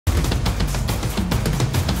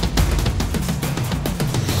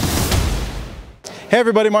Hey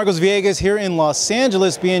everybody, Marcos Villegas here in Los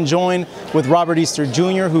Angeles, being joined with Robert Easter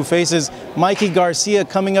Jr., who faces Mikey Garcia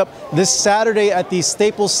coming up this Saturday at the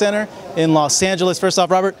Staples Center in Los Angeles. First off,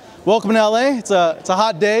 Robert, welcome to LA. It's a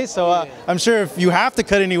hot day, so I'm sure if you have to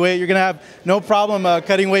cut any weight, you're gonna have no problem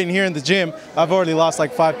cutting weight in here in the gym. I've already lost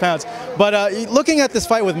like 5 pounds. But looking at this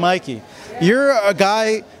fight with Mikey, you're a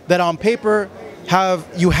guy that on paper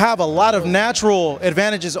you have a lot of natural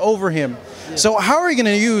advantages over him. So how are you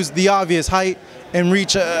gonna use the obvious height and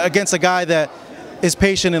reach against a guy that is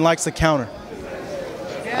patient and likes to counter?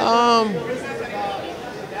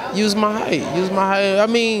 Use my height. I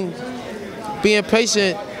mean, being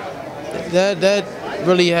patient, that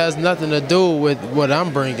really has nothing to do with what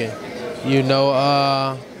I'm bringing, you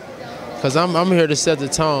know, because I'm here to set the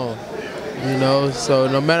tone, you know, so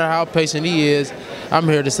no matter how patient he is, I'm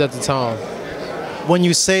here to set the tone. When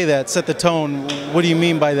you say that, set the tone, what do you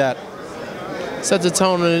mean by that? Set the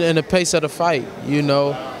tone and the pace of the fight, you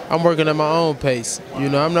know. I'm working at my own pace, you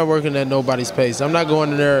know. I'm not working at nobody's pace. I'm not going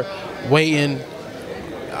in there waiting.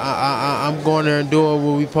 I'm going there and doing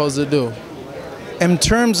what we're supposed to do. In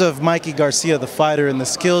terms of Mikey Garcia, the fighter, and the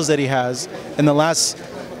skills that he has in the last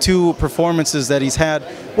 2 performances that he's had,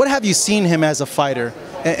 what have you seen him as a fighter?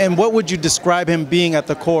 And what would you describe him being at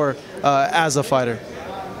the core as a fighter?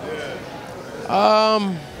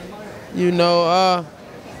 You know,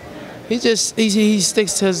 he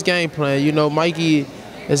sticks to his game plan. You know, Mikey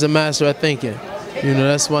is a master at thinking. You know,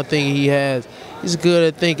 that's one thing he has. He's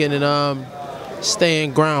good at thinking and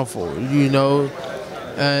staying groundful, you know,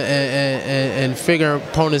 and figuring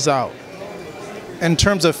opponents out. In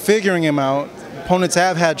terms of figuring him out, opponents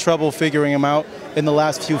have had trouble figuring him out in the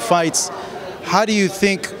last few fights. How do you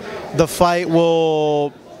think the fight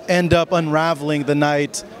will end up unraveling the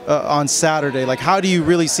night on Saturday? Like, how do you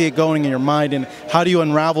really see it going in your mind, and how do you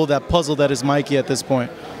unravel that puzzle that is Mikey at this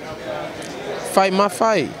point? Fight my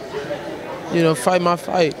fight. You know, fight my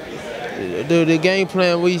fight. The game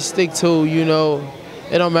plan we stick to, you know,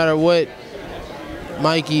 it don't matter what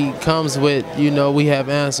Mikey comes with, you know, we have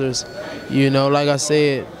answers. You know, like I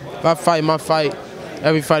said, if I fight my fight,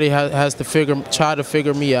 everybody has to try to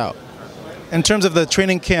figure me out. In terms of the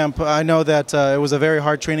training camp, I know that it was a very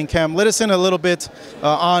hard training camp. Let us in a little bit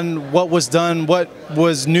on what was done, what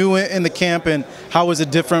was new in the camp, and how was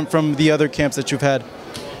it different from the other camps that you've had?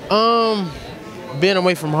 Being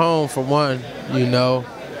away from home, for one, you know,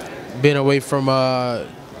 being away from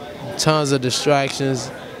tons of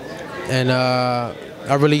distractions, and I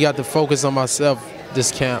really got to focus on myself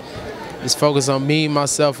this camp. Just focus on me,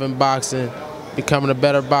 myself, and boxing, becoming a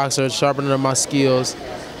better boxer, sharpening my skills,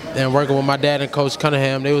 and working with my dad and Coach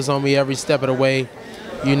Cunningham. They was on me every step of the way.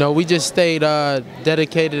 You know, we just stayed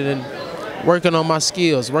dedicated and working on my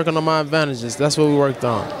skills, working on my advantages. That's what we worked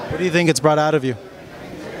on. What do you think it's brought out of you?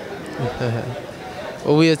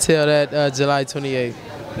 Well, we'll tell that July 28th.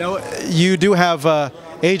 Now, you do have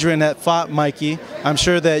Adrien that fought Mikey. I'm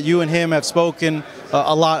sure that you and him have spoken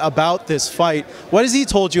a lot about this fight. What has he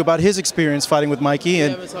told you about his experience fighting with Mikey?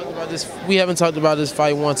 We haven't talked about this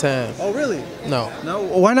fight one time. Oh, really? No. No?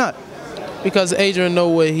 Why not? Because Adrien know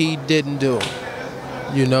what he didn't do.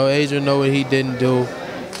 You know, Adrien know what he didn't do.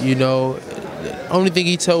 You know, the only thing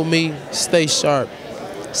he told me, stay sharp.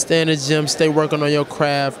 Stay in the gym, stay working on your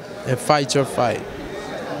craft, and fight your fight.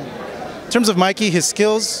 In terms of Mikey, his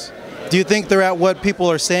skills, do you think they're at what people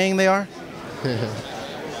are saying they are?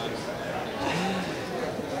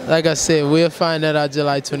 Like I said, we'll find that out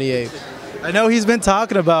July 28th. I know he's been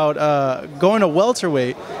talking about going to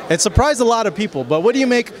welterweight. It surprised a lot of people, but what do you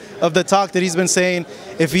make of the talk that he's been saying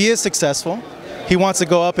if he is successful, he wants to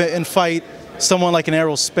go up and fight someone like an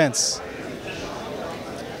Errol Spence?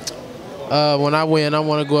 When I win, I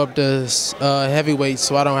want to go up to heavyweight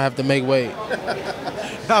so I don't have to make weight.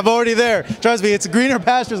 I'm already there. Trust me, it's greener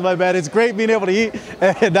pastures, my man. It's great being able to eat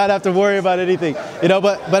and not have to worry about anything. You know,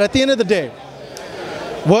 but at the end of the day,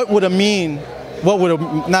 what would a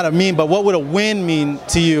win mean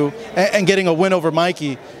to you, and getting a win over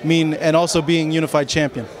Mikey mean, and also being unified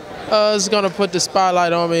champion? It's going to put the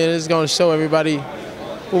spotlight on me, and it's going to show everybody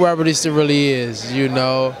who Robert Easter really is, you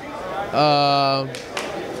know.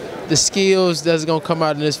 The skills that's going to come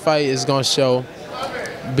out in this fight is going to show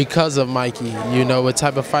because of Mikey, you know, what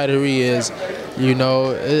type of fighter he is. You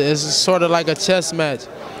know, it's sort of like a chess match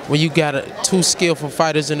when you got 2 skillful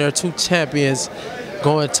fighters in there, 2 champions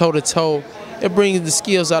going toe-to-toe. It brings the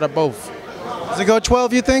skills out of both. Does it go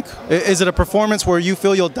 12, you think? Is it a performance where you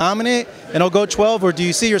feel you'll dominate and it'll go 12, or do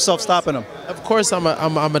you see yourself stopping him? Of course I'm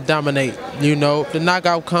a dominate, you know. If the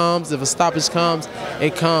knockout comes, if a stoppage comes,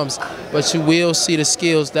 it comes. But you will see the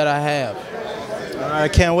skills that I have. I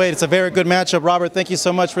can't wait. It's a very good matchup. Robert, thank you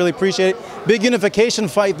so much. Really appreciate it. Big unification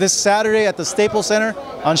fight this Saturday at the Staples Center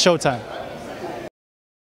on Showtime.